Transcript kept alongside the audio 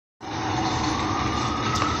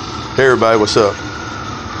Hey everybody, what's up?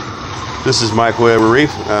 This is Mike Weber Reef.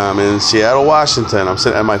 I'm in Seattle, Washington. I'm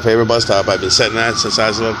sitting at my favorite bus stop. I've been sitting at since I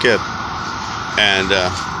was a little kid. And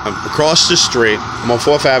I'm across the street. I'm on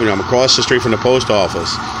 4th Avenue. I'm across the street from the post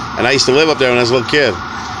office. And I used to live up there when I was a little kid.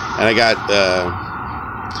 And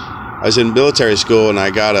I was in military school and I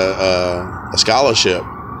got a scholarship.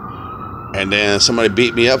 And then somebody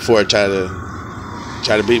beat me up for it, tried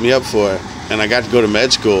to beat me up for it. And I got to go to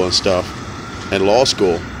med school and stuff, and law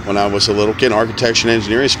school when I was a little kid, architecture and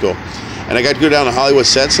engineering school. And I got to go down to Hollywood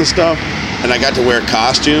sets and stuff, and I got to wear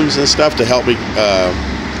costumes and stuff to help me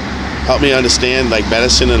understand like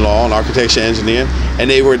medicine and law and architecture and engineering. And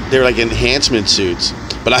they were like enhancement suits.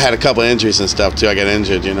 But I had a couple injuries and stuff too. I got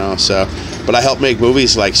injured, you know. But I helped make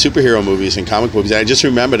movies like superhero movies and comic movies. And I just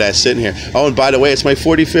remember that sitting here. Oh, and by the way, it's my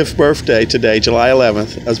 45th birthday today, July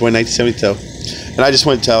 11th. I was born in 1972. And I just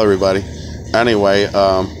want to tell everybody. Anyway,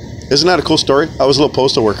 isn't that a cool story? I was a little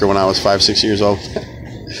postal worker when I was 5-6 years old.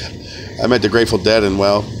 I met the Grateful Dead, and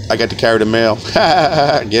well, I got to carry the mail.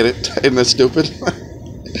 Get it? Isn't that stupid?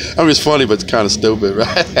 I mean, it's funny, but it's kind of stupid,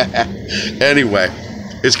 right? Anyway,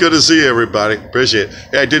 it's good to see everybody. Appreciate it.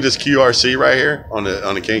 Hey, I did this QRC right here on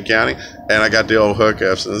the King County, and I got the old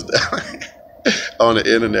hookups and stuff on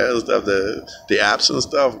the internet and stuff, the apps and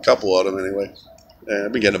stuff, a couple of them anyway. And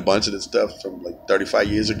I've been getting a bunch of this stuff from like 35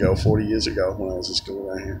 years ago, 40 years ago when I was in school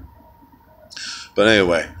right here. But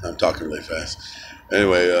anyway, I'm talking really fast.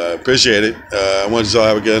 Anyway, appreciate it. I want you all to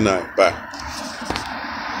have a good night. Bye.